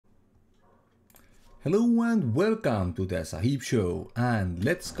Hello and welcome to the Sahiib show, and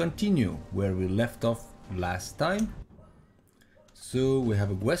let's continue where we left off last time. So we have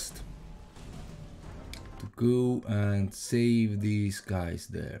a quest to go and save these guys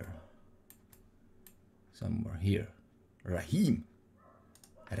there. Somewhere here. Rahim.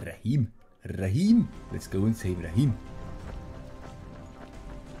 Let's go and save Rahim.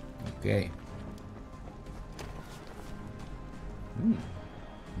 Okay.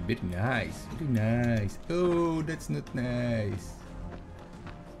 Very nice, very nice. Oh, that's not nice.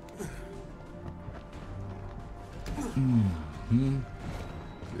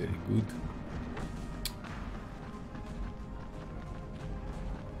 Very good.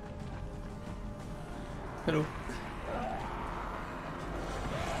 Hello.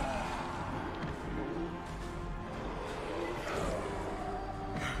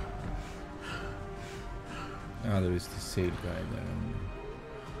 Ah, there is the sail guy there.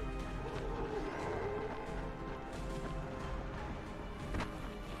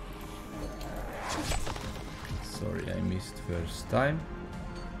 Sorry, I missed first time.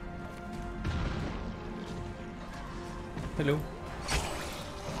 Hello.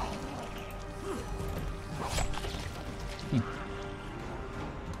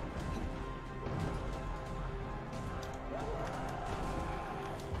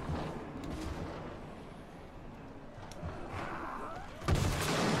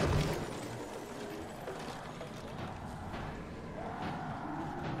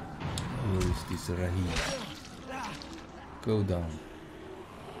 Where is this Rahim? Go down.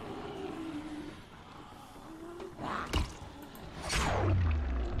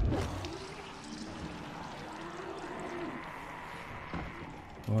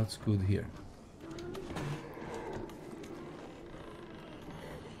 What's good here?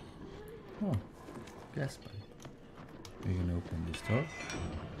 Oh, gas pipe. We can open this door.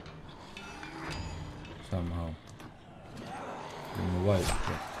 Somehow. Don't know why.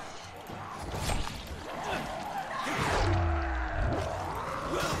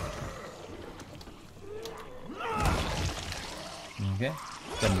 Okay,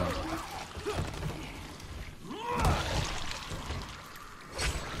 come on.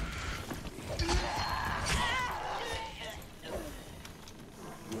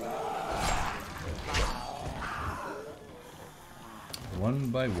 One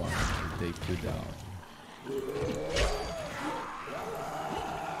by one, we'll take you down.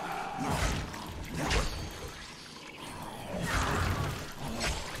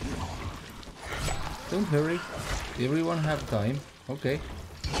 Don't hurry. Everyone have time. Okay.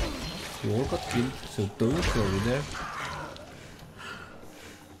 You all got killed, so don't hurry there.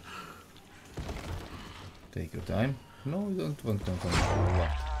 Take your time. No, you don't want to come.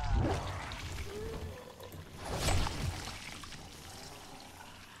 What?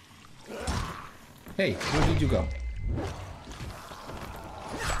 Hey, where did you go?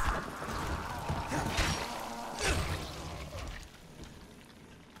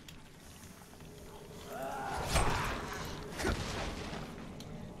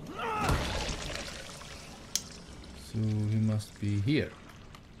 So he must be here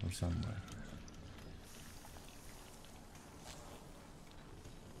or somewhere.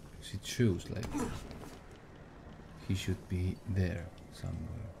 Because it shows like he should be there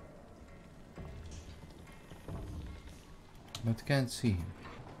somewhere. But can't see him.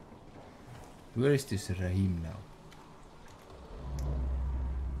 Where is this Rahim now?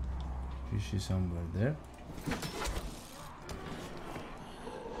 Is she somewhere there?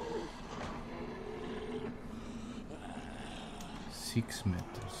 Six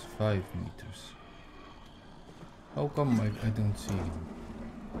meters, 5 meters. How come I don't see him?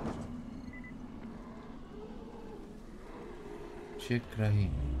 Check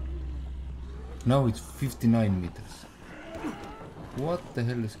Rahim. Now it's 59 meters. What the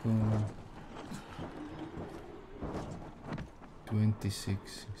hell is going on?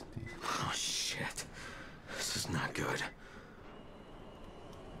 26, 60. Oh shit. This is not good.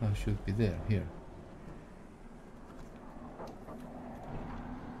 I should be there, here.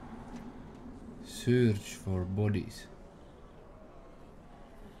 Search for bodies.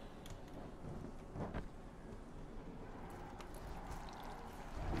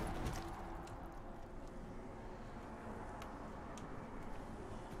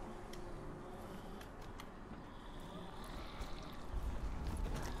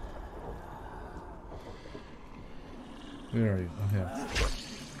 Where are you? Oh, here.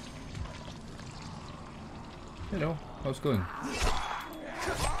 Hello, how's it going?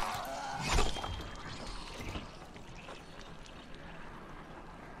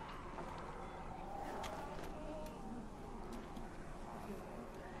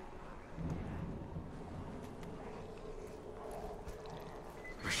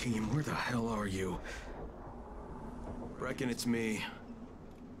 Rahim, where the hell are you? Reckon it's me.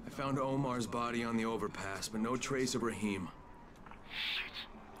 I found Omar's body on the overpass, but no trace of Rahim. Shit.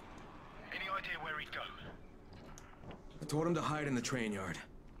 Any idea where he'd go? I told him to hide in the train yard.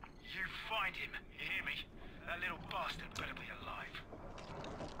 You find him, you hear me? That little bastard better be alive.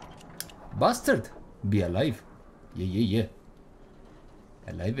 Bastard! Be alive. Yeah.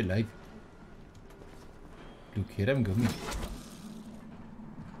 Alive. Look, here I'm going.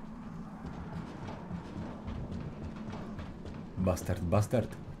 Bastard.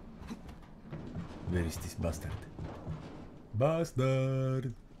 Where is this bastard?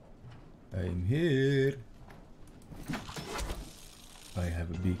 Bastard! I'm here. I have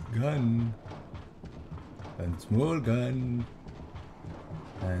a big gun. And small gun.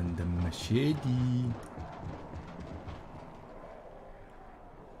 And a machete.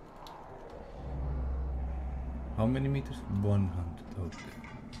 How many meters? 100. Okay.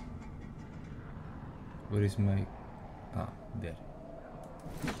 Where is my... Ah, there.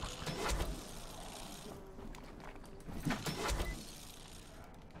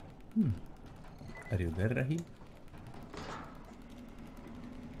 Are you there, Rahim?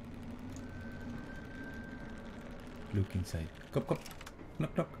 Look inside. Come.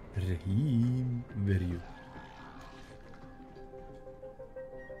 Knock. Rahim, where are you?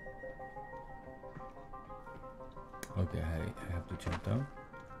 Okay, I have to jump down.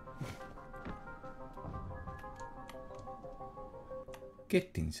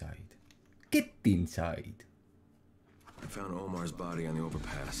 Get inside. I found Omar's body on the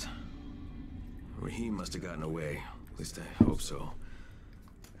overpass. Rahim must have gotten away. At least I hope so.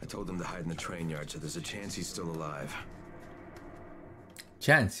 I told him to hide in the train yard, so there's a chance he's still alive.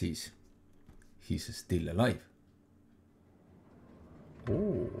 Chances he's still alive.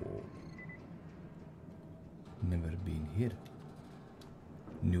 Oh. Never been here.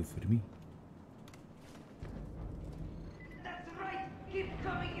 New for me. That's right! Keep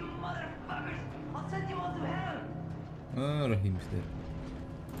coming, you motherfuckers! I'll send you all to hell! Oh, Rahim's there.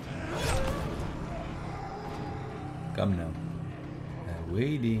 Come now. I'm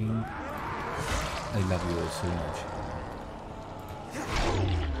waiting. I love you all so much.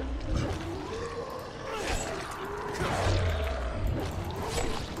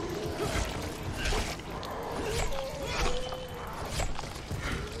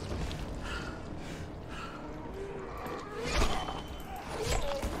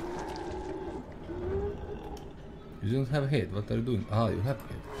 You don't have a head. What are you doing? Ah, you have a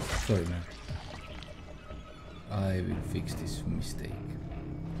head. Sorry, man. I will fix this mistake.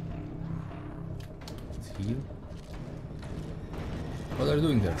 Let's heal. What are you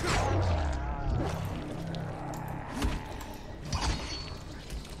doing there?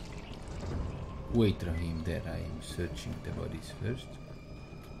 Wait, Rahim, there I am searching the bodies first.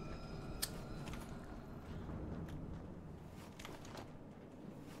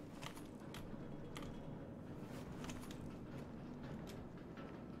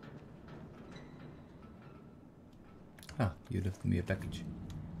 Ah, you left me a package.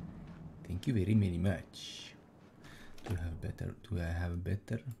 Thank you very much. Do I have a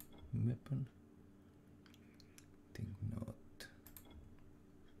better weapon? Think not.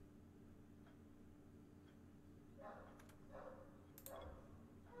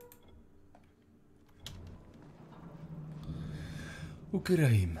 Okay,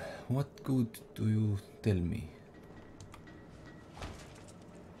 Rahim, what good do you tell me?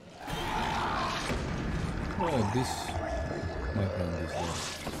 Oh, this, my friend, is there.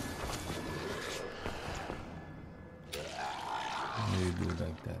 You do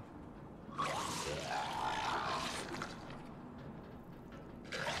like that.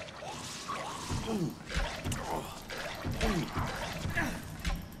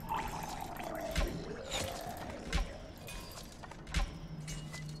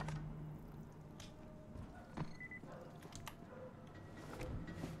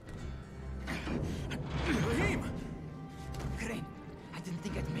 Crane, I didn't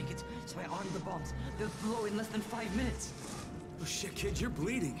think I'd make it, so I armed the bombs. They'll blow in less than 5 minutes. Oh shit, kid, you're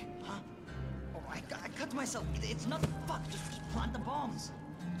bleeding. Huh? Oh, I cut myself. It's not fuck. Just plant the bombs.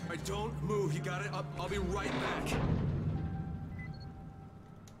 All right, don't move. You got it? I'll be right back.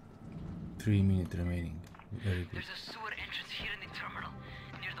 3 minutes remaining. Very good. There's a sewer entrance here in the terminal,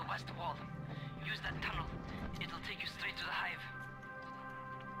 near the west wall. Use that tunnel. It'll take you straight to the hive.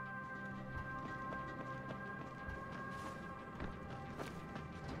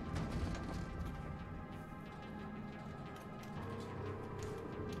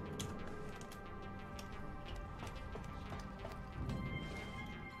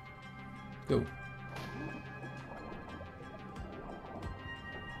 Go.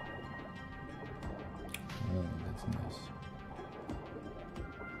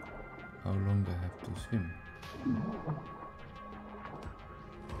 swim.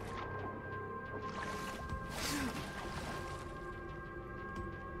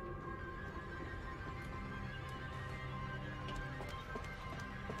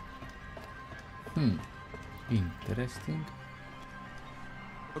 Interesting.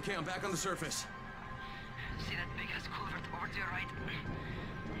 Okay, I'm back on the surface. See that big ass culvert over to your right?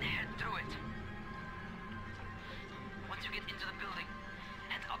 Head through it. Once you get into the building,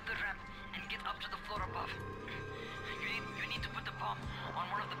 head up the ramp and get up to the floor above. You need to put the bomb on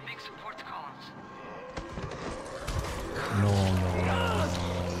one of the big support columns. No.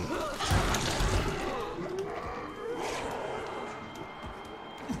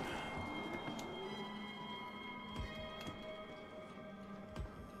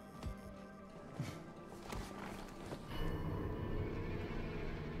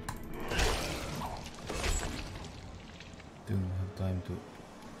 Don't have time to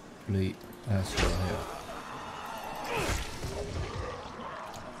play asshole here.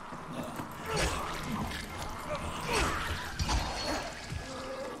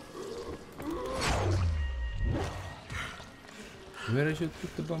 Where I should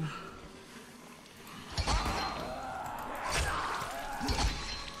put the bomb?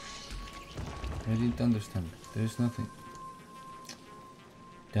 I didn't understand. There is nothing.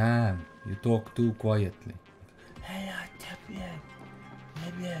 Damn, you talk too quietly.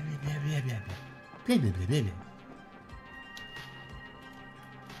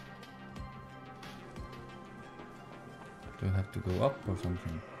 Do I have to go up or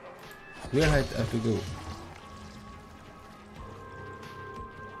something? Where I have to go?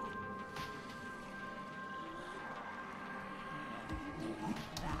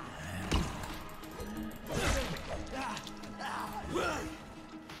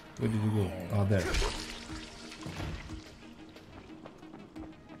 Where did you go? Oh, there.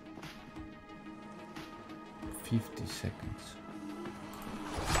 $50 seconds.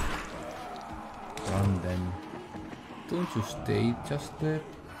 Run then. Don't you stay just there?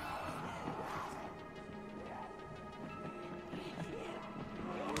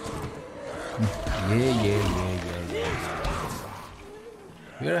 Yeah.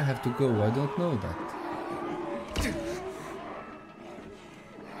 Where I have to go? I don't know that.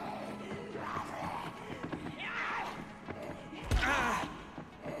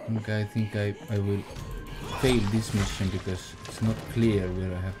 Okay, I think I will fail this mission because it's not clear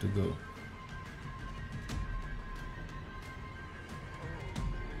where I have to go.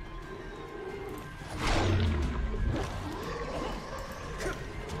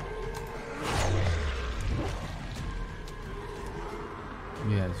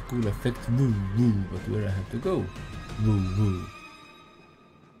 Yeah, it's cool effect, woo woo, but where I have to go? Woo woo.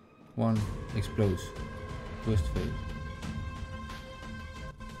 One explodes. First fail.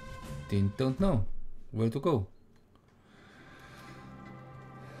 Don't know where to go.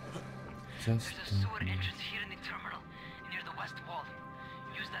 There's a sewer entrance here in the terminal, near the west wall.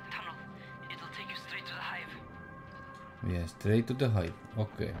 Use that tunnel. It'll take you straight to the hive. Yeah, straight to the hive.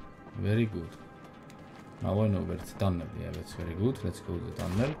 Okay, very good. Now I know where it's tunnel. Yeah, that's very good. Let's go to the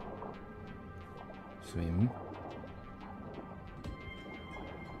tunnel. Swim.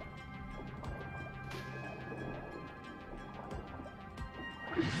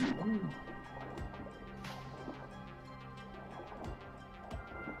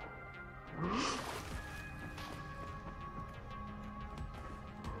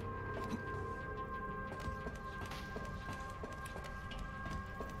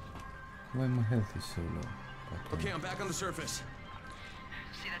 Why my health is so low? Okay, I'm back on the surface.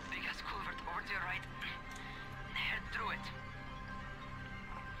 See that big ass culvert over to your right? Head through it.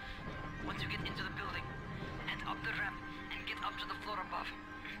 Once you get into the building, head up the ramp and get up to the floor above.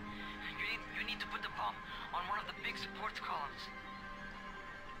 You need to put the bomb on one of the big support columns.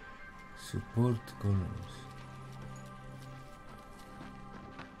 Support columns.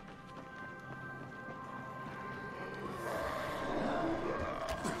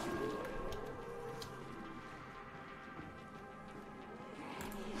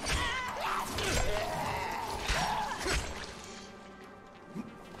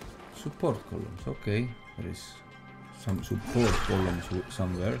 Support columns, okay. There is some support columns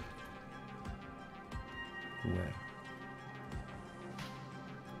somewhere. Where?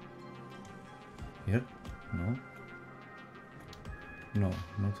 Here? No. No,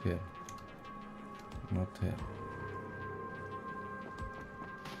 not here. Not here.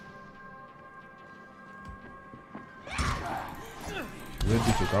 Where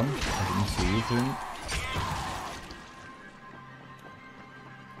did you come? I didn't see you, friend.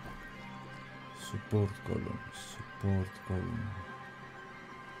 Support column, support column.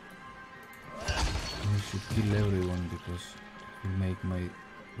 I should kill everyone because it will make my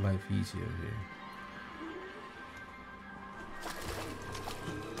life easier here.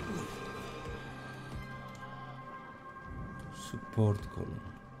 Support column.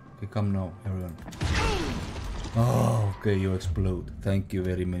 Okay, come now, everyone. Oh, okay, you explode. Thank you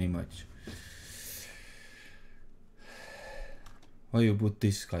very much. Why you put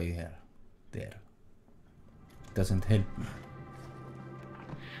this guy here? There. Doesn't help me.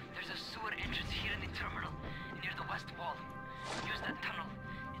 There's a sewer entrance here in the terminal, near the west wall. Use that tunnel.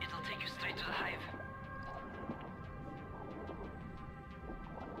 It'll take you straight to the hive.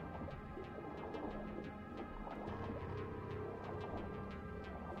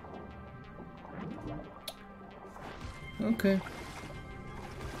 Okay.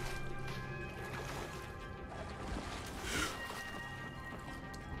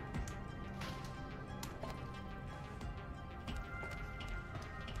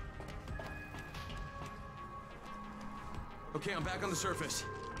 Okay, I'm back on the surface.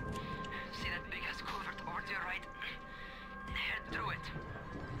 See that big ass culvert over to your right? Head through it.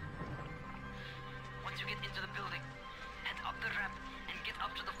 Once you get into the building, head up the ramp and get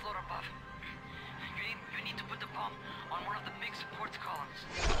up to the floor above. You need to put the bomb on one of the big support columns.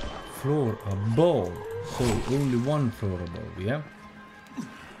 Floor above. So only one floor above, yeah?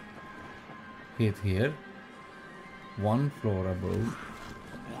 Hit here. One floor above.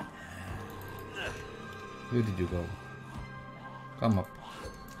 Where did you go? Come up.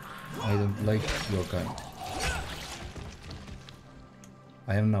 I don't like your kind.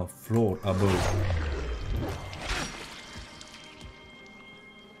 I am now floor above.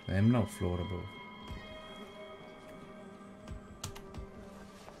 I am now floor above.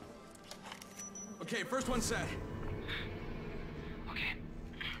 Okay, first one set. Okay.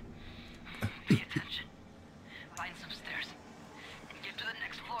 Pay attention. Find some stairs and get to the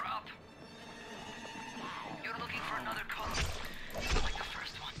next floor up. You're looking for another column, like the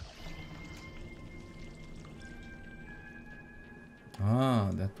first one.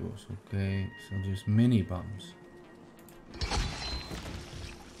 Ah, that was okay. So there's many bombs.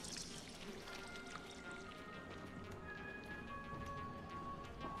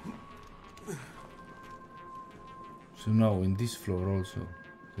 So now in this floor also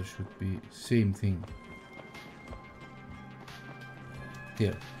there should be same thing.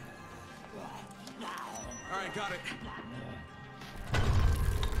 Here. Alright, got it.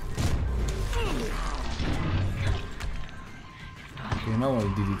 Okay, now I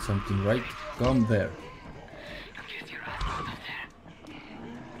did it something right. Come there. Get your ass out of there.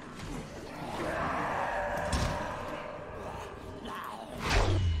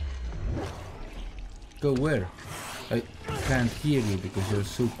 Go where? I can't hear you because you're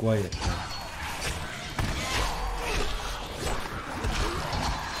so quiet now.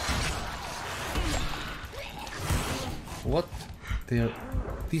 What? There are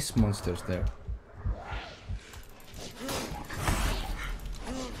these monsters there.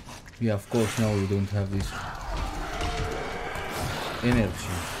 Yeah, of course now you don't have this energy.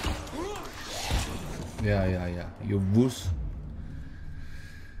 Yeah. You wuss.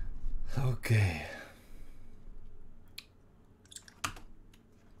 Okay.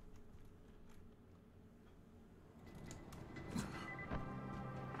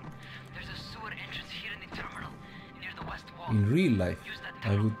 There's a sewer entrance here in the terminal, near the west wall. In real life,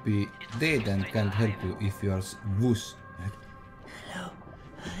 I would be dead and can't help you if you are wuss.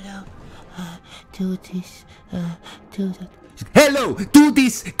 Do this, do that. Hello, do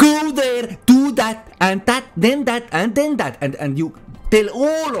this, go there, do that, and then that, and then that, and you tell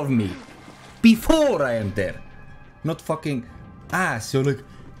all of me before I am there. Not fucking ass, you're like,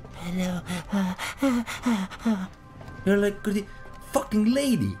 Hello. you're like a fucking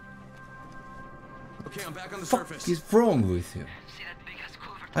lady. Okay, I'm back on the Fuck surface. is wrong with you? See that big ass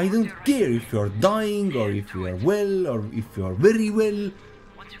culvert I over to don't your right? care if you're dying or if you are well or if you are very well.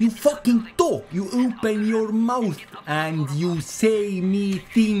 You fucking talk, you open your mouth and you say me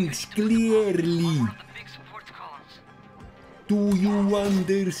things clearly. One of the big support columns. Do you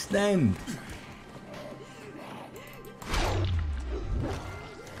understand?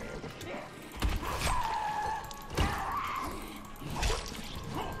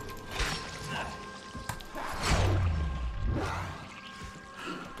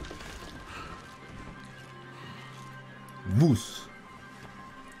 Wuss.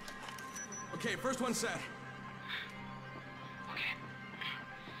 Okay, first one set.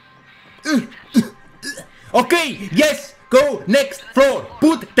 Okay, yes, go next floor,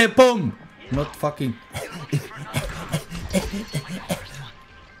 put the bomb. Not fucking.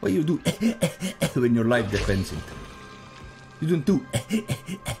 What you do when your life depends on it? You don't do.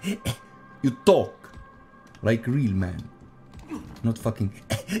 You talk. Like real man. Not fucking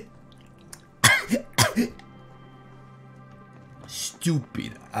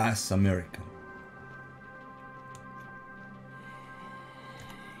stupid ass American.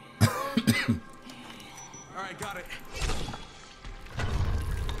 Alright, got it.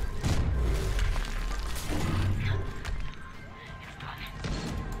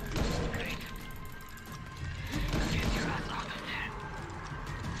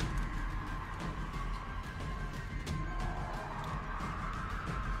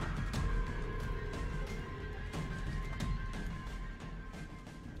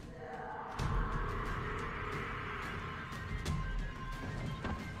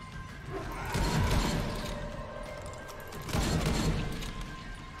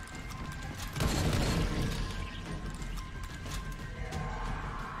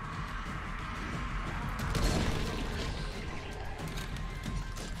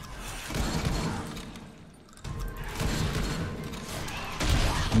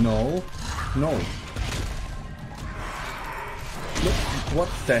 No, no. Look, what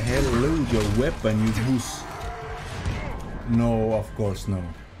the hell? Load your weapon, you goose. No, of course no.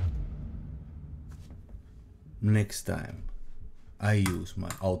 Next time, I use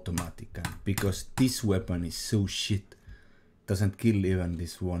my automatic gun because this weapon is so shit. Doesn't kill even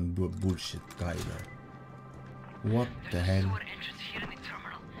this one bullshit guy there. What the hell?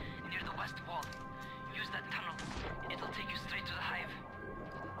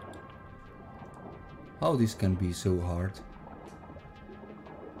 How this can be so hard?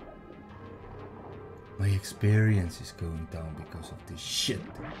 My experience is going down because of this shit.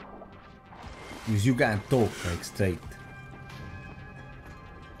 Because you can't talk like straight.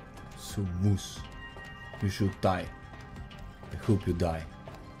 So moose. You should die. I hope you die.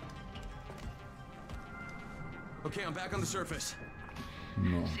 Okay, I'm back on the surface.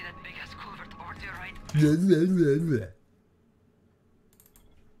 No. See that big ass culvert over to your right?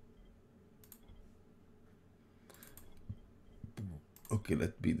 Okay,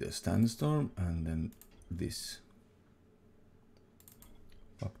 let be the sandstorm and then this.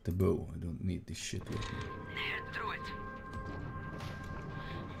 Fuck the bow, I don't need this shit with me. Head through it.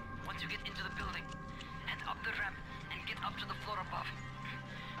 Once you get into the building, head up the ramp and get up to the floor above.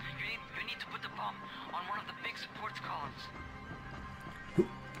 You need to put the bomb on one of the big support columns.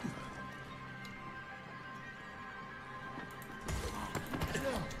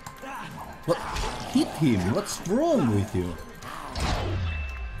 What? Hit him! What's wrong with you?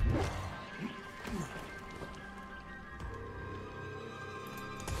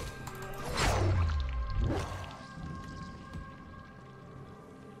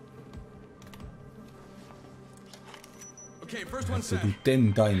 Okay, first one So set. do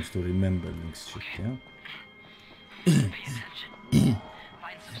 10 times to remember this shit, yeah? Pay attention.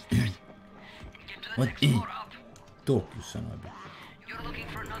 Find some stairs and get to the What? next floor up. Talk, you son of a bitch. You're looking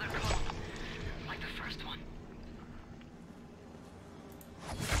for another column, like the first one.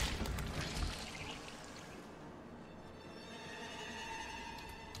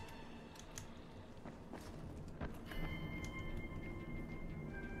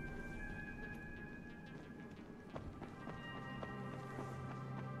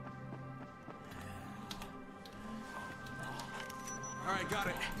 All right, got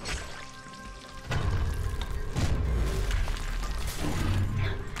it.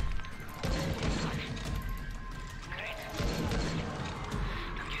 Great.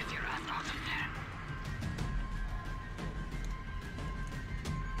 Now get your ass out of there.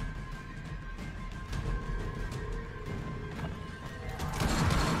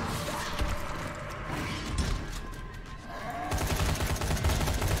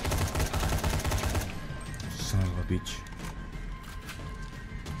 Son of a bitch.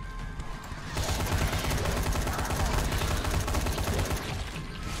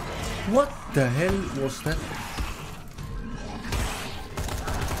 What the hell was that?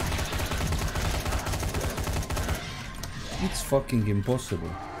 It's fucking impossible.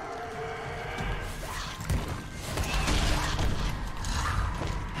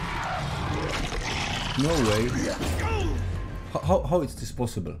 No way. How is this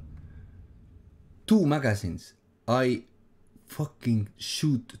possible? 2 magazines. I fucking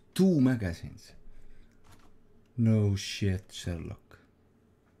shoot 2 magazines. No shit, Sherlock.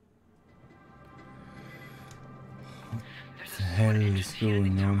 What the hell is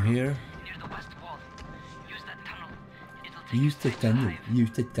going on here? Near the west wall. Use that tunnel. It'll take Use the you straight to the tunnel, hive.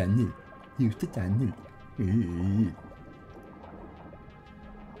 use the tunnel, use the tunnel.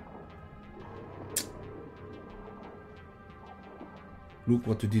 Look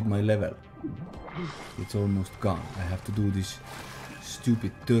what you did my level. It's almost gone. I have to do this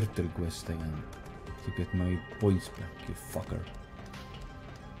stupid turtle quest again. to get my points back, you fucker.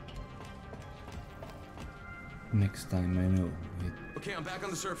 Next time I know it. Okay, I'm back on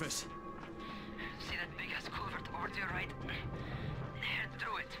the surface. See that big ass culvert over to your right? Head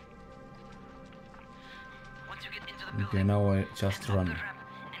through it. Once you get into the building, Okay, now I just head up run. the ramp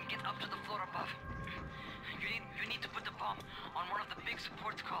and get up to the floor above. You need to put the bomb on one of the big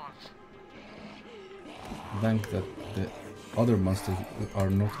support columns. Thank that the other monsters are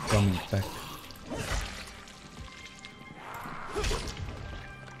not coming back.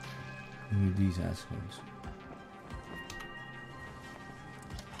 Only these assholes.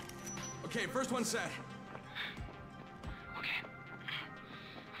 Okay, first one set. Okay.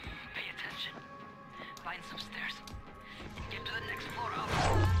 Pay attention. Find some stairs and get to the next floor up.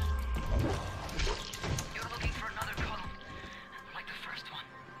 You're looking for another column, like the first one.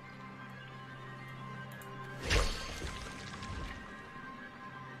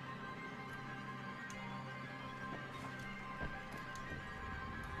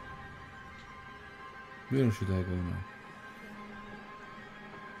 Where should I go now?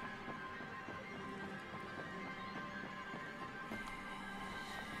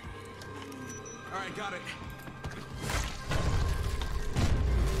 Alright, got it.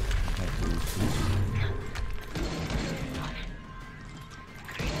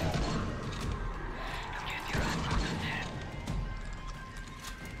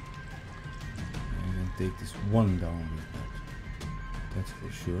 I can take this one down with that. That's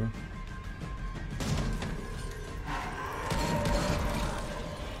for sure.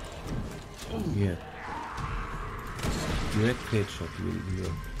 Yeah. Direct headshot will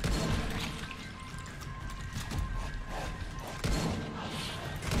work.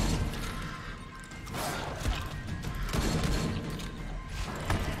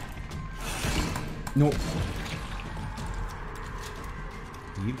 No.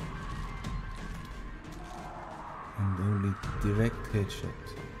 Heal. And only direct headshot.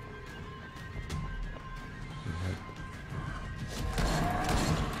 will help.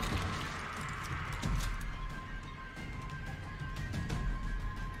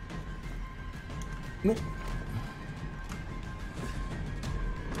 No.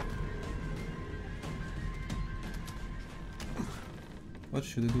 What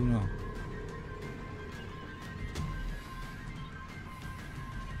should I do now?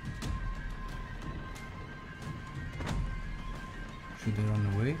 Should I run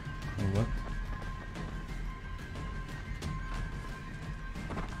away or what?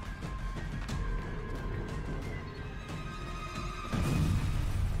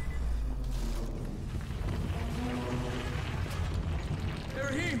 Hey,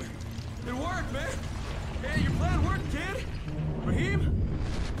 Raheem! It worked, man! Hey, your plan worked, kid! Raheem?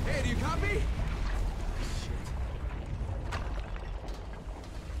 Hey, do you copy?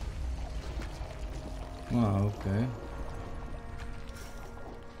 Ah, okay.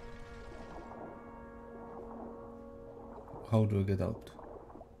 How do I get out?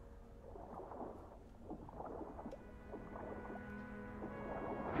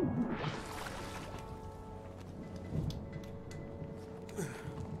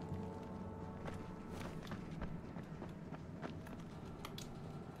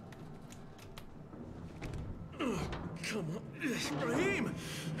 Come on. Raheem!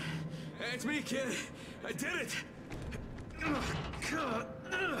 Hey, it's me, kid. I did it!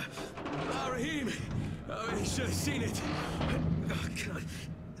 Raheem! Oh, you should have seen it. Oh, God.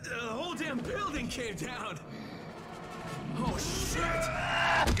 The whole damn building came down. Oh, shit!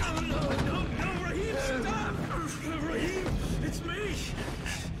 No, Raheem, stop! Raheem, it's me!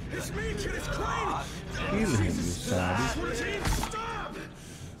 It's me, kid, it's Crane! Kill him, you savage. Raheem, stop!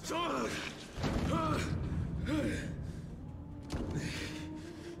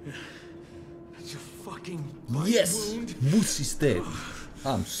 That's a fucking bite Yes! wound. Moose is dead.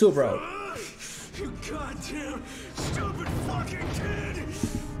 I'm so proud. You goddamn stupid fucking kid!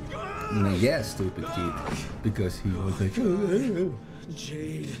 Yeah, stupid kid. Because he was like,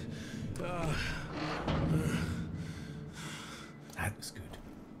 Jade. that was good.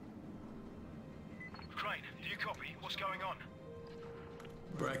 Crane, do you copy? What's going on?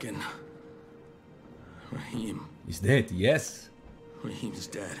 Brecken. Raheem. He's dead, yes. Raheem's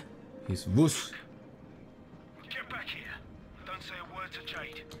dead. He's wuss. Get back here. Don't say a word to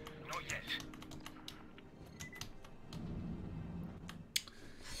Jade. Not yet.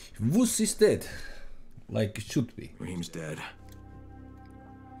 Wuss is dead. Like it should be. Raheem's dead.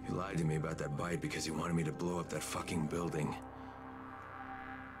 He lied to me about that bite because he wanted me to blow up that fucking building.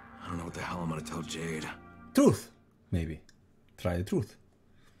 I don't know what the hell I'm gonna tell Jade. Truth, maybe. Try the truth.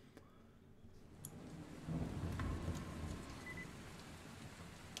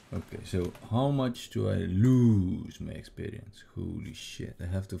 Okay, so how much do I lose my experience? Holy shit, I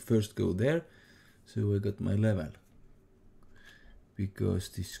have to first go there, so I got my level. Because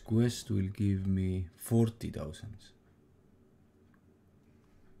this quest will give me 40,000.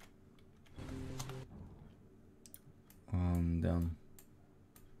 And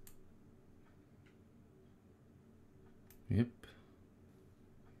yep.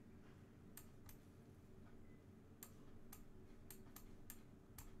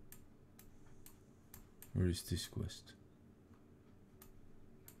 Where is this quest?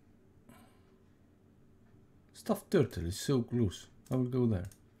 Stuffed turtle is so close. I will go there.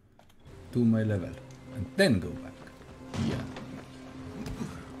 Do my level. And then go back. Yeah.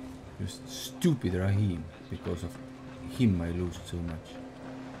 Just stupid Rahim. Because of him I lose so much.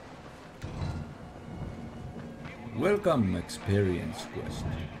 Welcome experience quest.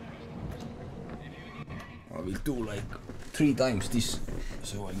 I will do like 3 times this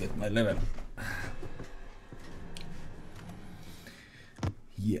so I get my level.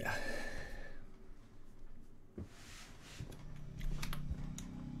 Yeah.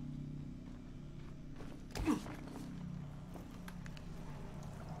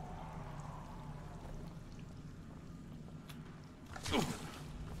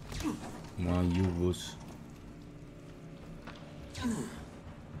 My was.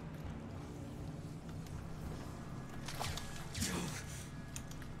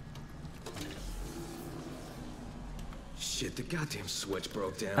 Shit, the goddamn switch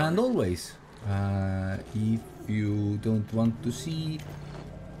broke down. And always, if you don't want to see,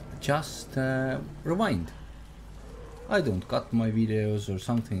 just rewind. I don't cut my videos or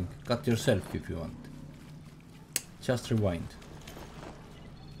something. Cut yourself if you want. Just rewind.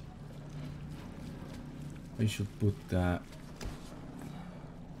 I should put the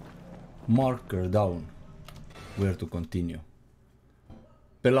marker down where to continue.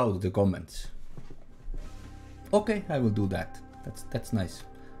 Below the comments. Okay, I will do that. That's nice.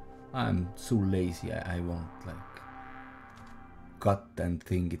 I'm so lazy. I won't like cut and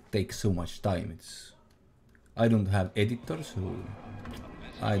think. It takes so much time. I don't have editor, so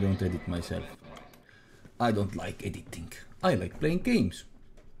I don't edit myself. I don't like editing. I like playing games.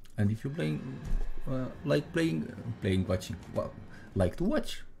 And if you're playing, watching, well, like to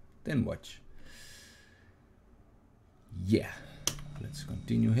watch, then watch. Yeah, let's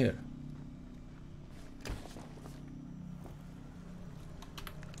continue here.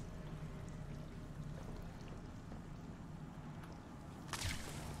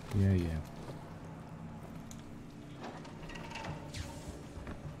 Yeah.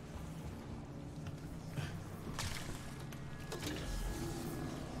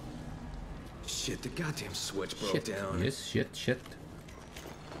 Shit, the goddamn switch broke down. Yes, shit.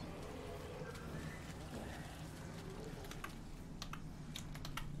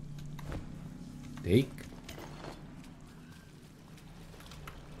 Take.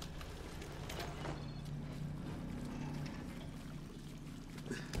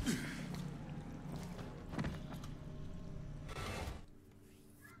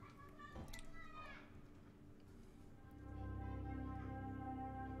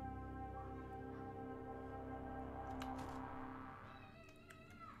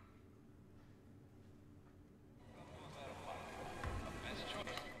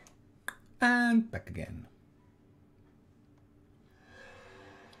 And back again.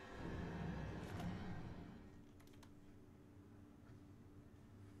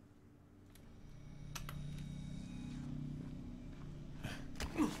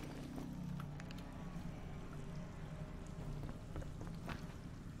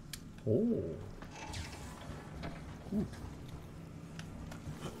 Oh, good.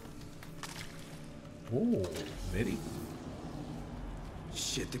 Oh, very good.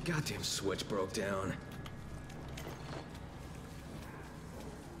 Shit, the goddamn switch broke down.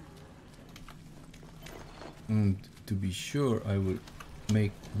 And to be sure, I will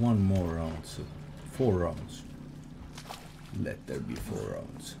make one more round, so 4 rounds. Let there be 4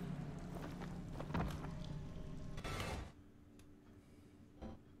 rounds.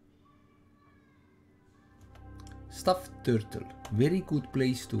 Stuffed turtle, very good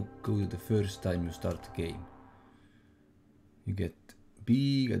place to go the first time you start the game. You get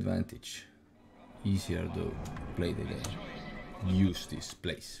big advantage. Easier to play the game. Use this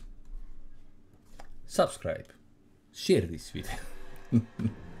place. Subscribe. Share this video.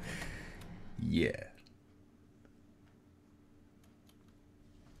 Yeah.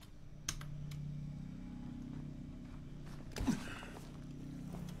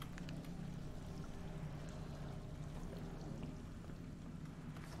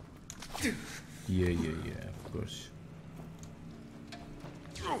 Yeah, of course.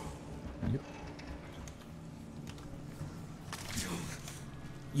 Yep.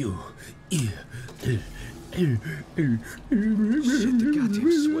 You. Shit, the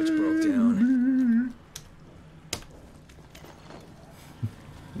goddamn switch broke down.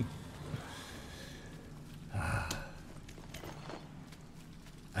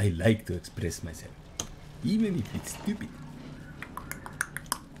 I like to express myself, even if it's stupid.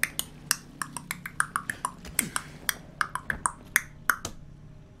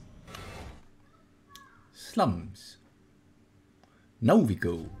 Slums. Now we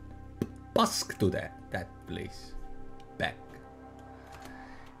go Pask to that place. Back.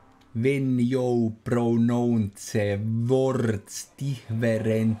 When you pronounce words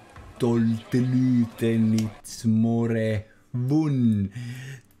different it's more fun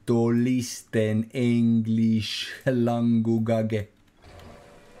to listen English language.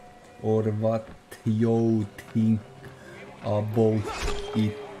 Or what you think about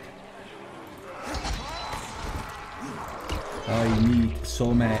it. I need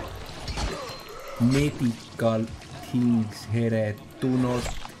some medical things here. Do not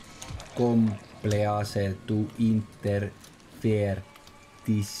complease to interfere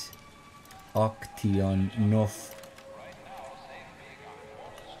this action enough.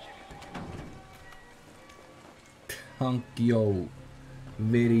 Thank you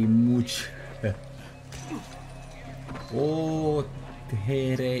very much. Oh,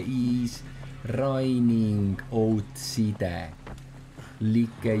 here is raining outside.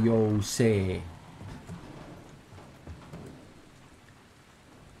 Like you say.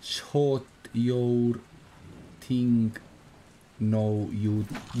 Shut your thing. No, you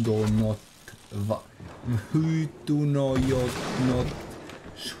do not. Who do know you not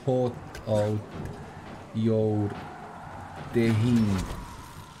shut out your thing?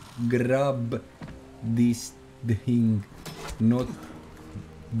 Grab this thing. Not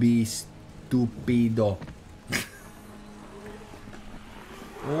be stupido.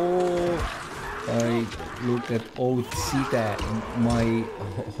 Oh, I look at outside my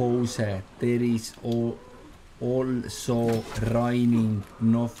house. There is also raining.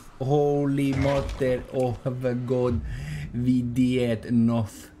 Enough. Holy mother of God, we did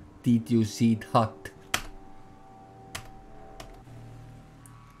enough. Did you see that?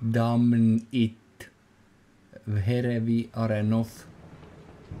 Damn it. Here we are enough.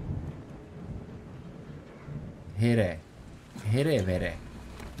 Here.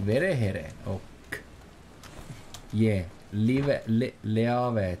 Vere here. Ok. Yeah. Leave.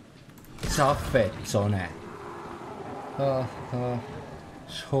 Saffet sone.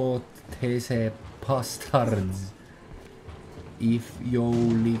 Shot these bastards. If you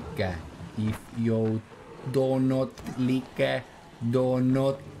like. If you do not like. Do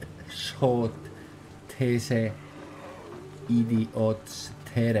not shot these idiots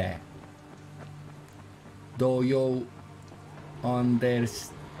there. Do you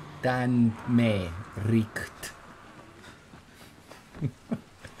understand me, Richt?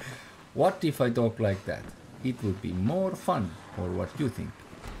 What if I talk like that? It would be more fun, or what do you think?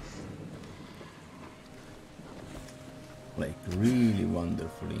 Like really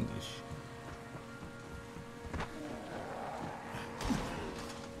wonderful English.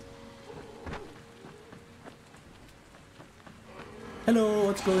 Hello,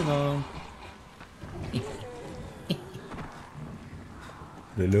 what's going on?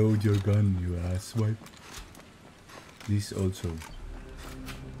 Reload your gun, you asswipe. This also.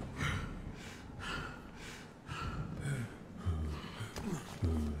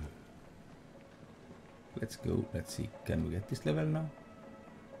 Let's go, let's see. Can we get this level now?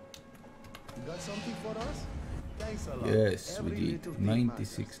 You got something for us? Thanks a lot. Yes, Every we little did. thing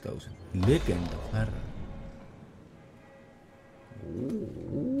 96,000. Legend of Harra.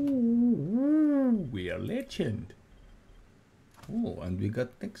 Oh, we are legend. Oh, and we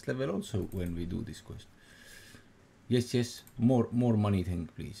got next level also when we do this quest. Yes, more money thing,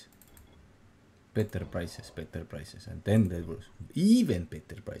 please. Better prices, and then there was even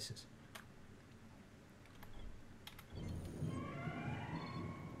better prices.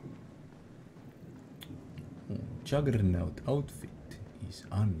 Oh, Juggernaut outfit is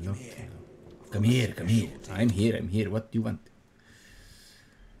unlocked. Come here. I'm here. What do you want?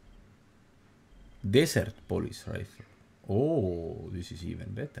 Desert police rifle. Oh, this is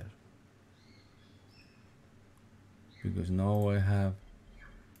even better. Because now I have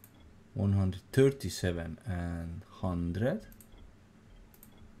 137 and 100.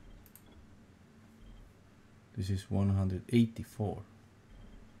 This is 184.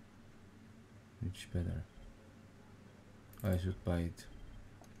 Which better? I should buy it.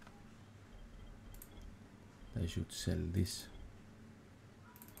 I should sell this.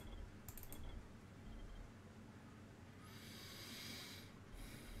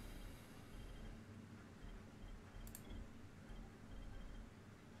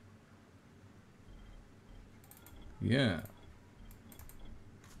 Yeah.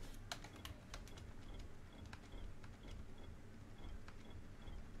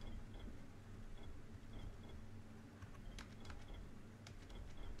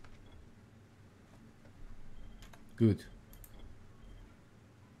 Good.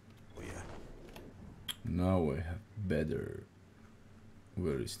 Oh yeah. Now I have better.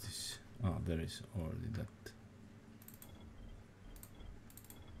 Where is this? Ah, there is already that.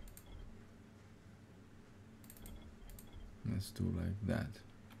 Let's do like that.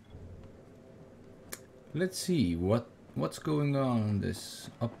 Let's see what's going on this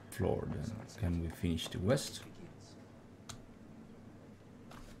up floor then. Can we finish the west?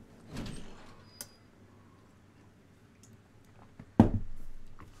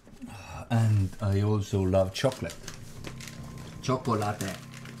 And I also love chocolate. Chocolate.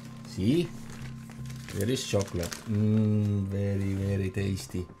 See? There is chocolate. Very, very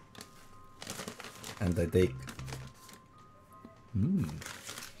tasty. And I take.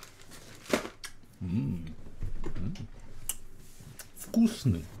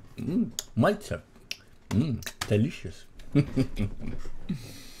 Вкусный. Матча. Delicious. Something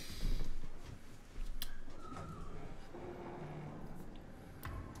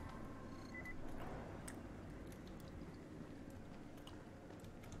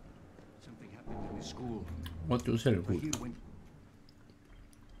happened in the school. What you say? Good. Raheel went.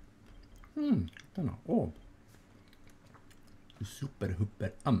 Tänä. Oh. Super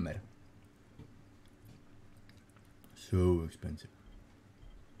Hupper Ammer. So expensive.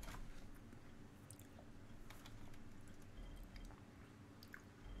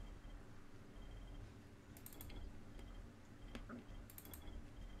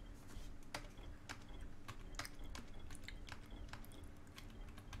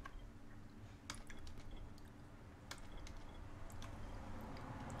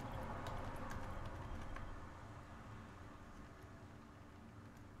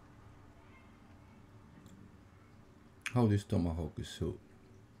 How this tomahawk is so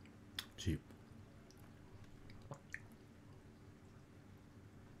cheap.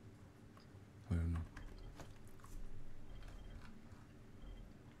 I don't know.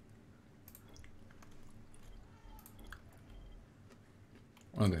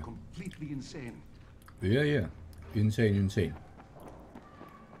 Okay. Completely insane. Yeah. Insane.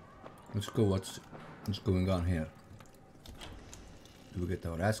 Let's go. What's going on here? Do we get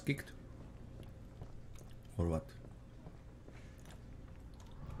our ass kicked? Or what?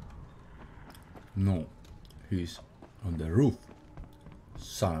 No, he's on the roof.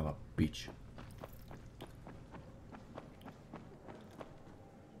 Son of a bitch.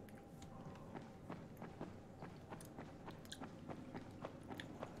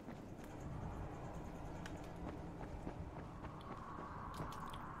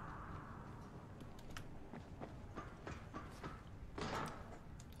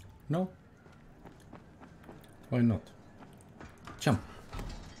 No? Why not? Jump.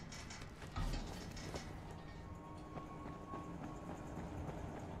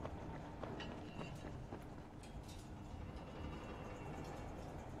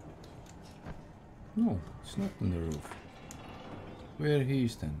 No, it's not on the roof. Where he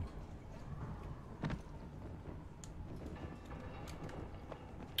is then?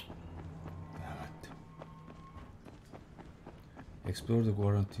 Damn it. Explore the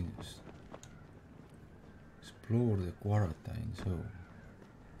quarantine. Explore the quarantine zone.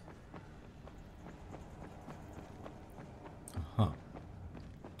 Aha.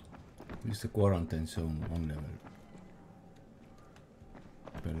 Is the quarantine zone one level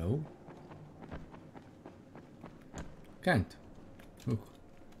below? Can't. Look.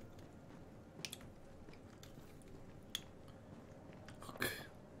 Okay.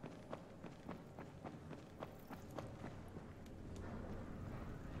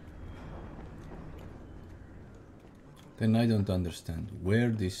 Then I don't understand where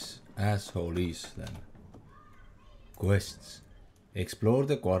this asshole is then. Quests. Explore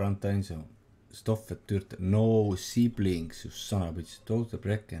the quarantine zone. Stoffet tyrte. No siblings, you son of a bitch. Tote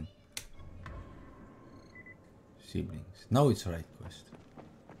Brecken. Siblings. Now it's right quest.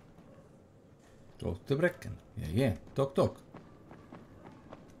 Talk to Brecken. Yeah. Talk.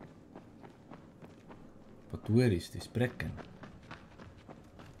 But where is this Brecken?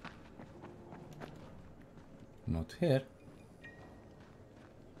 Not here.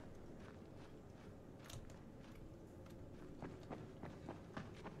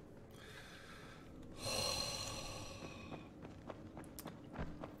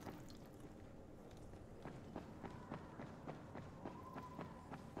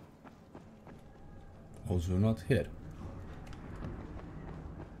 Also not here.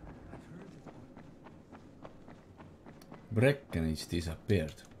 Breckenridge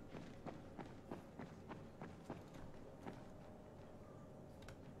disappeared.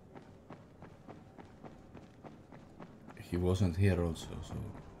 He wasn't here also, so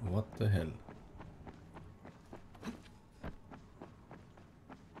what the hell?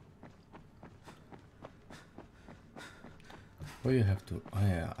 Why you have to?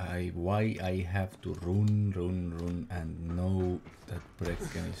 Why I have to run and know that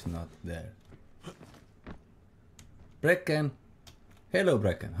Brecken is not there? Brecken, hello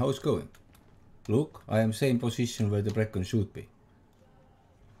Brecken, how's going? Look, I am same position where the Brecken should be.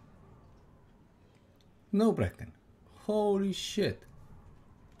 No Brecken. Holy shit.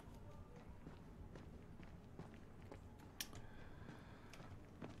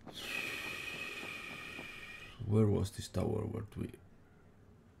 Where was this tower where we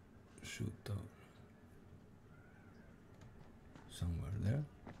shoot down? Somewhere there.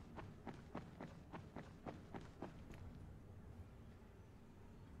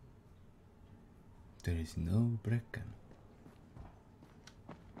 There is no Brecken.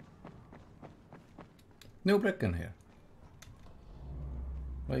 No Brecken here.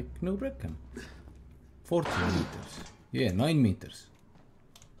 Like, no Brecken. 14 meters. Yeah, 9 meters.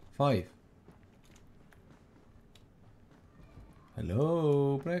 5.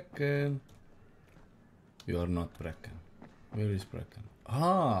 Hello, Brecken. You are not Brecken. Where is Brecken?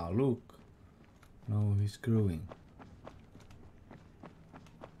 Ah, look. Now he's growing.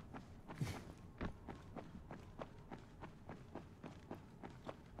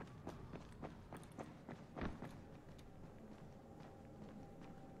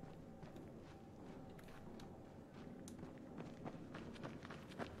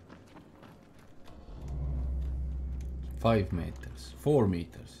 Five meters, 4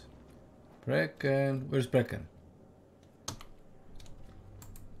 meters. Brecken, where's Brecken?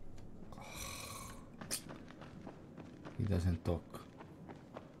 He doesn't talk.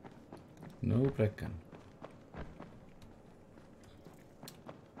 No Brecken.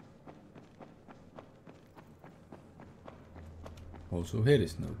 Also here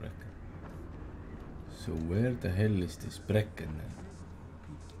is no Brecken. So where the hell is this Brecken then?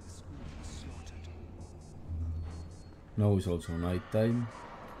 Now is also night time,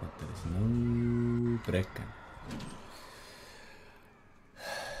 but there is no Brecken.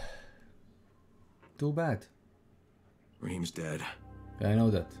 Too bad. Reem's dead. Yeah, I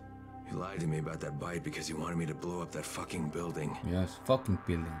know that. He lied to me about that bite because he wanted me to blow up that fucking building. Yes, fucking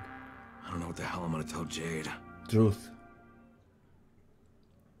building. I don't know what the hell I'm gonna tell Jade. Truth.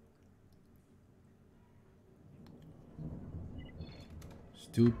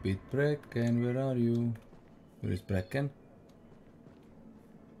 Stupid Brecken, where are you? Where is Brecken?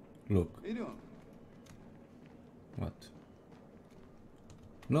 Look. What are you doing? What?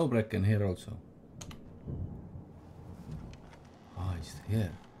 No Brecken here also. Ah, he's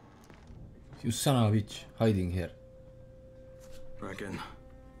here. You son of a bitch, hiding here. Brecken,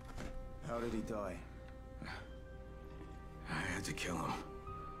 How did he die? I had to kill him.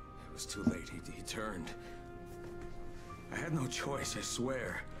 It was too late. He turned. I had no choice, I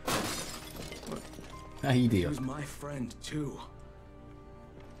swear. Ah, He idiot. was my friend, too.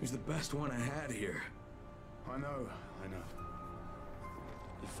 He was the best one I had here. I know.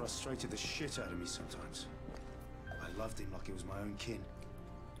 He frustrated the shit out of me sometimes. I loved him like he was my own kin.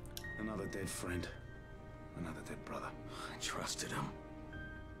 Another dead friend. Another dead brother. I trusted him.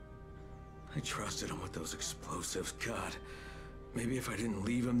 I trusted him with those explosives. God, maybe if I didn't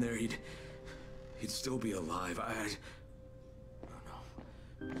leave him there, he'd still be alive. Oh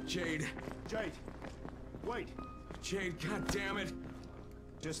no. Jade. Jade! Wait! Jade, god damn it.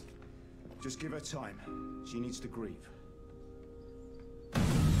 Just give her time. She needs to grieve.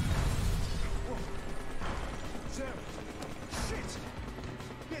 Whoa. Sarah! Shit!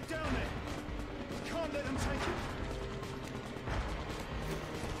 Get down there! You can't let them take it!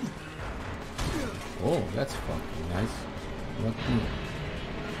 Oh, that's fucking nice. What me?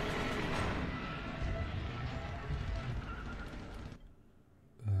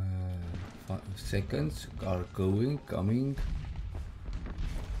 Seconds are coming.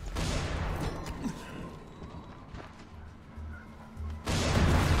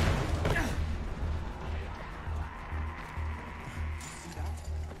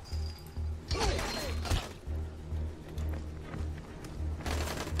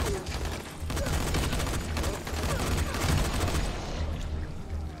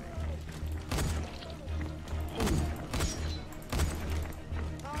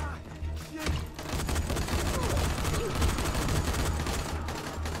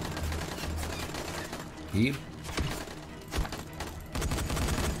 Heal.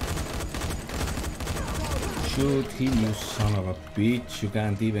 Shoot him, you son of a bitch. You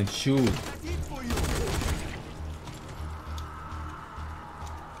can't even shoot.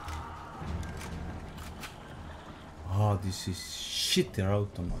 Oh, this is shit, their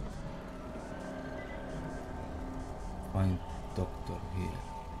automat. Find doctor here.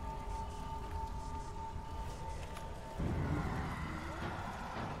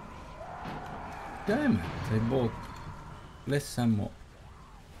 Damn it, I bought less ammo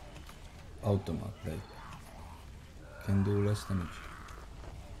automat, like can do less damage.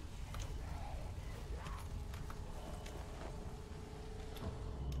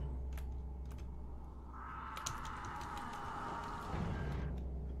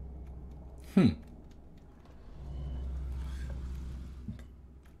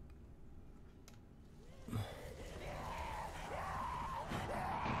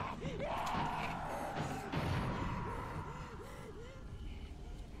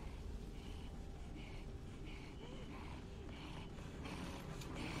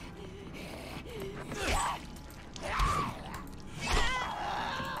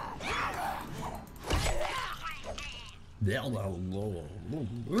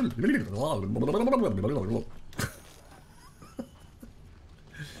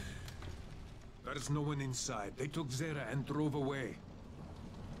 There's no one inside. They took Zera and drove away.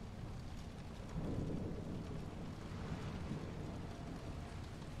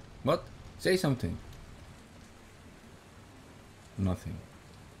 What? Say something. Nothing.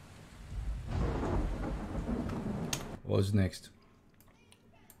 What's next?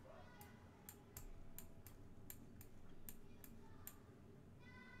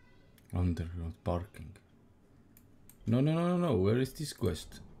 Underground parking. No. Where is this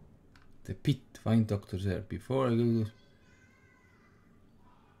quest? The pit. Find Dr. there. Before I go...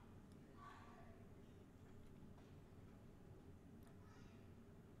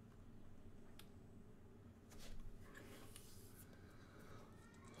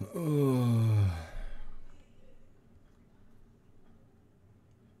 Oh.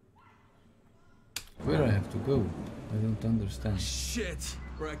 Where I have to go? I don't understand. Shit,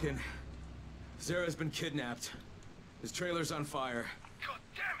 Brecken. Zera's been kidnapped. His trailer's on fire. God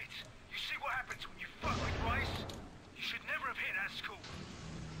damn it! You see what happens when you fuck with Rice? You should never have hit that school.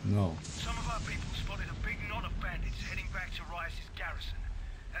 No. Some of our people spotted a big knot of bandits heading back to Rice's garrison.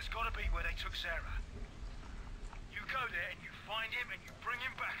 That's gotta be where they took Zera. You go there and you find him and you bring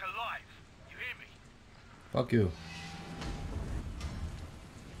him back alive. You hear me? Fuck you.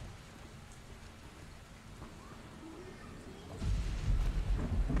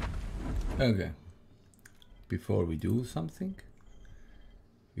 Okay. Before we do something,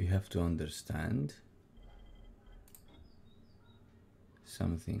 we have to understand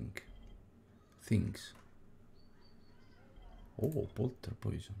something. Things. Oh, polter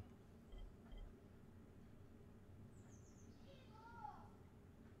poison.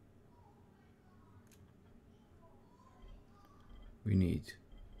 We need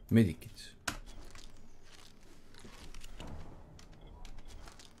medikits.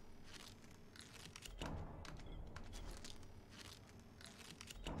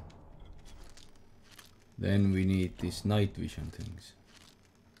 Then we need these night vision things,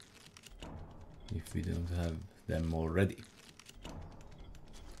 if we don't have them already.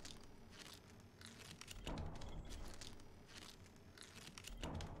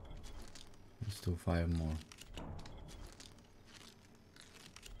 Let's do 5 more.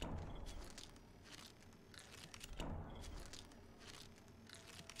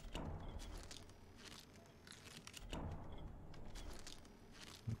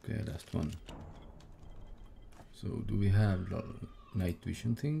 Okay, last one. So do we have the night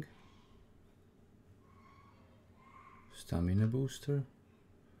vision thing? Stamina booster?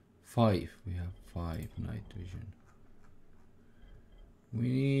 5. We have 5 night vision. We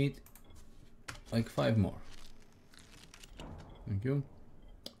need like 5 more. Thank you.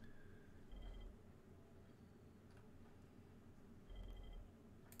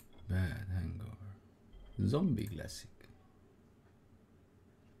 Bad hangover. Zombie classic.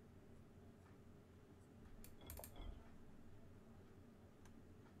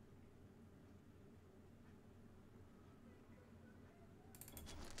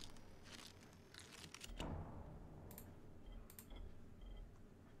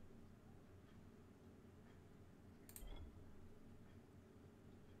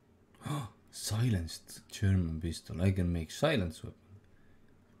 Silenced German pistol. I can make silence weapon.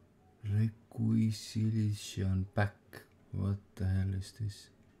 Requisition pack. What the hell is this?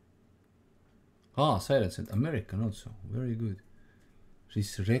 Ah, silenced American also. Very good.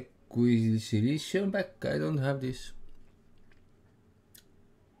 This requisition pack. I don't have this.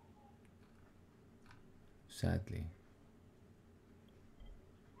 sadly.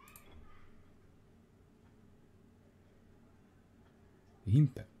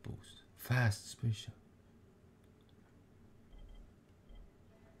 Impact boost, fast special.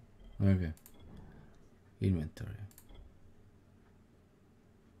 Okay. Inventory.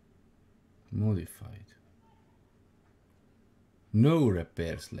 Modified. No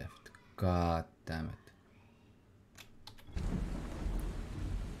repairs left. God damn it.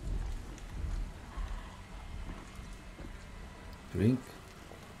 Drink.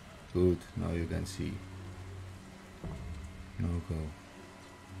 Good. Now you can see. No go.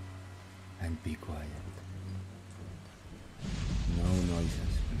 And be quiet. No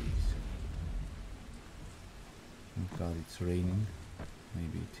noises, please. Thank God it's raining.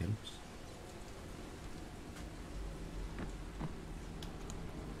 Maybe it helps.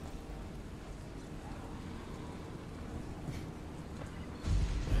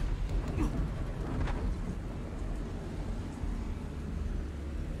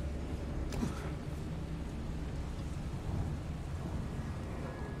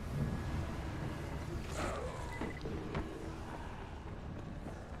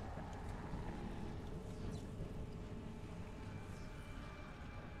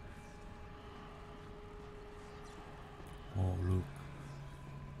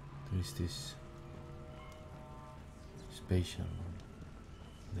 Is this spatial one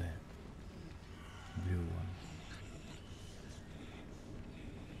there, blue one.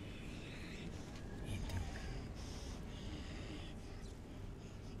 Eating.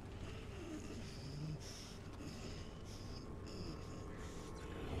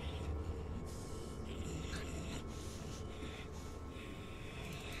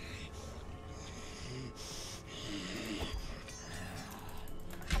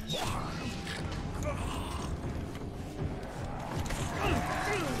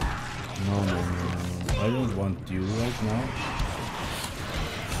 I don't want you right now.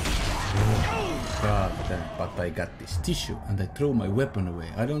 God damn, but I got this tissue and I throw my weapon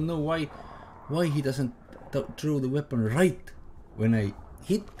away. I don't know why he doesn't throw the weapon right when I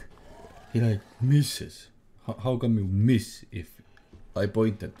hit. He like misses. How come you miss if I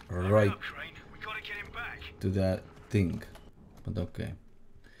pointed right to that thing? But okay.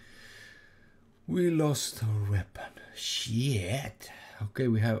 We lost our weapon. Shit. Okay,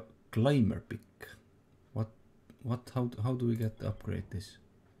 we have climber pick. How do we get to upgrade this?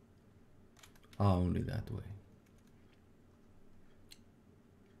 Ah, only that way.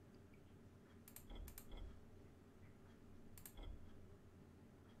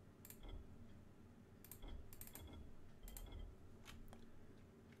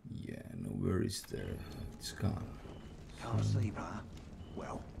 Yeah, no worries there. It's gone. Can't sleep, huh?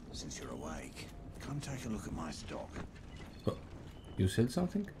 Well, since you're awake, come take a look at my stock. Oh, you said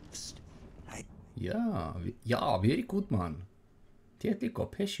something? Psst. Hey. Yeah, very good, man. Take a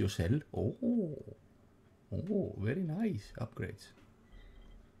pace yourself. Oh, very nice upgrades.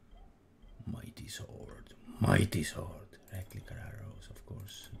 Mighty sword, red clicker arrows,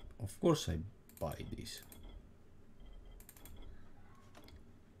 of course I buy these.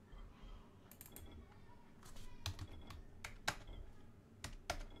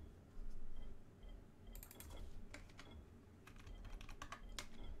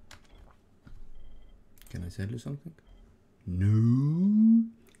 Can I sell you something? No.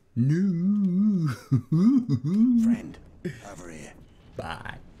 Friend, over here.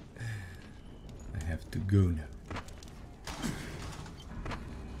 Bye. I have to go now.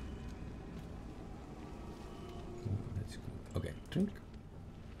 Oh, let's go. Okay, drink.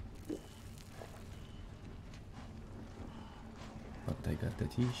 But I got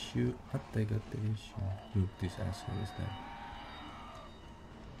that issue. Look, this asshole is there.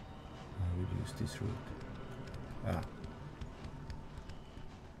 I will use this route. Ah.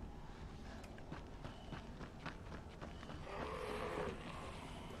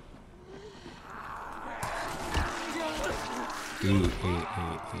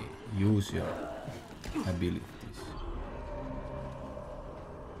 Use your abilities.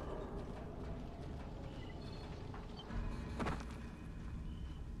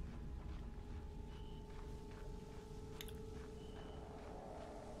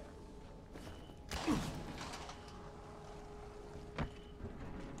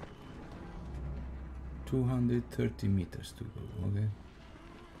 $230 meters to go, okay?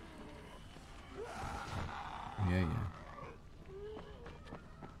 Yeah.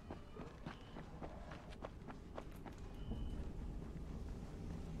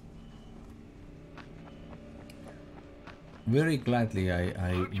 Very gladly I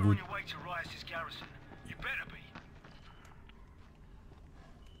would... You're on your way to Rice's garrison. You better be.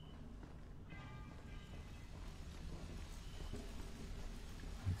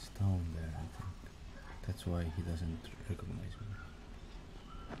 down there, I think. That's why he doesn't recognize me.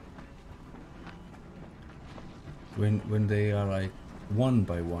 When they are like one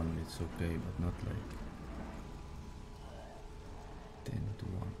by one, it's okay, but not like 10 to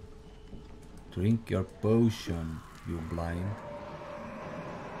 1. Drink your potion, you blind.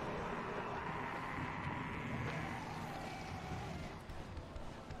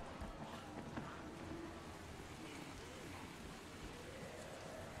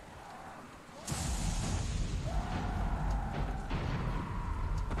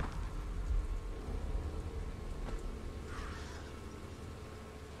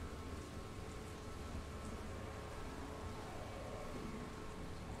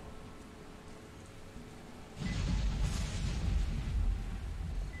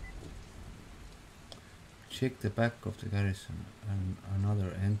 Check the back of the garrison and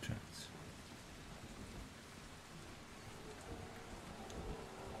another entrance.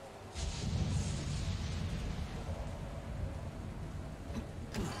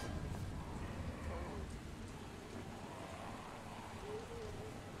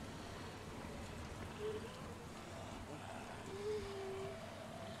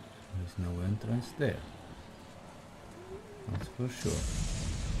 There's no entrance there. That's for sure.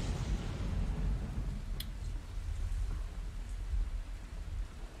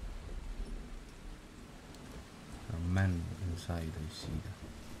 Man inside, I see that.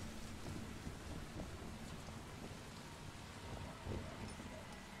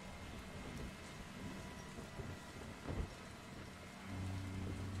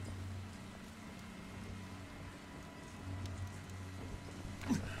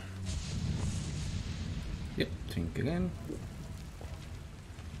 Yep, drink again.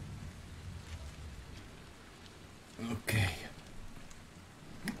 Okay.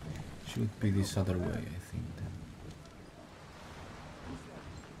 Should be this other way, I think. Then.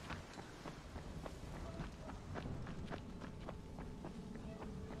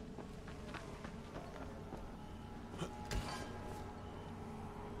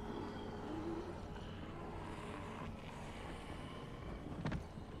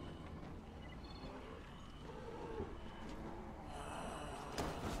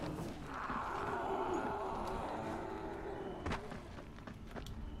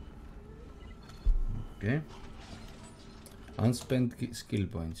 Okay. Unspent skill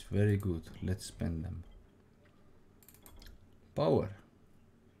points. Very good. Let's spend them. Power.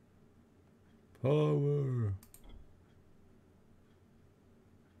 Power.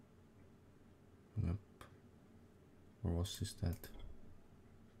 Yep. Or what is that?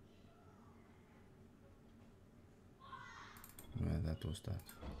 Yeah, that was that.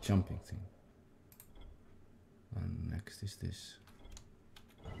 Jumping thing. And next is this.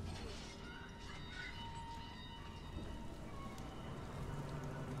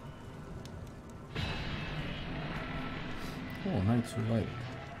 Oh, night survival.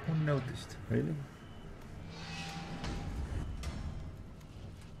 Unnoticed. Really?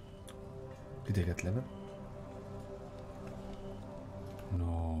 Did I get level?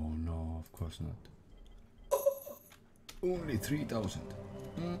 No, no, of course not. Oh, only 3,000.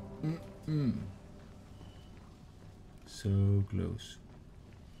 So close.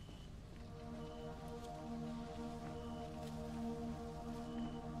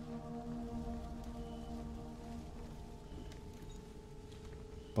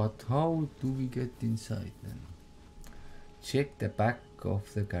 But how do we get inside then? Check the back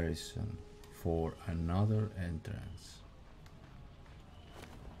of the garrison for another entrance.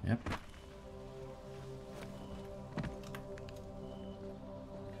 Yep.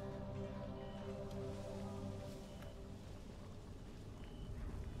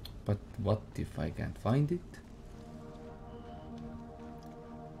 But what if I can't find it?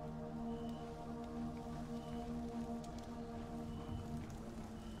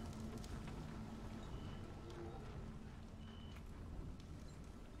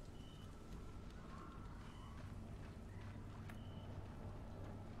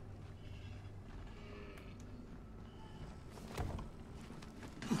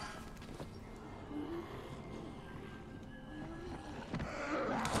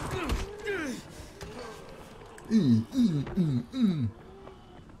 You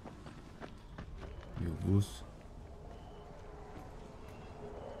goose.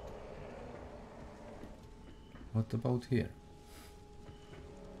 What about here?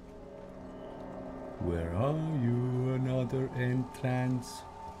 Where are you? Another entrance.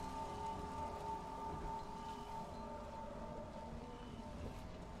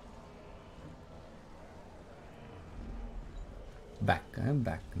 Back, I'm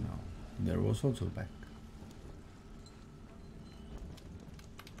back now. There was also back.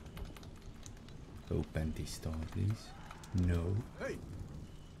 Open this door, please. No. Hey!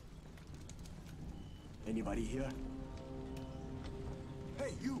 Anybody here?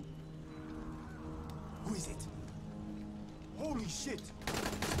 Hey, you! Who is it? Holy shit!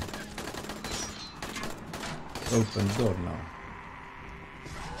 Open the door now.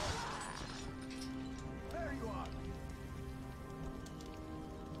 There you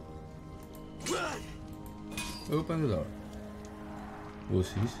are! Open the door.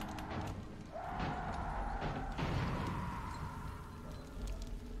 Pussies.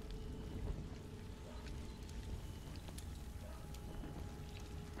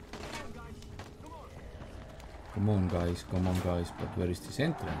 Come on guys, but where is this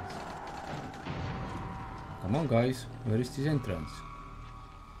entrance? Come on guys, where is this entrance?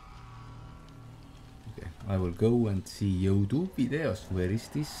 Okay, I will go and see YouTube videos. Where is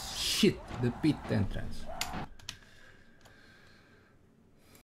this shit, the pit entrance?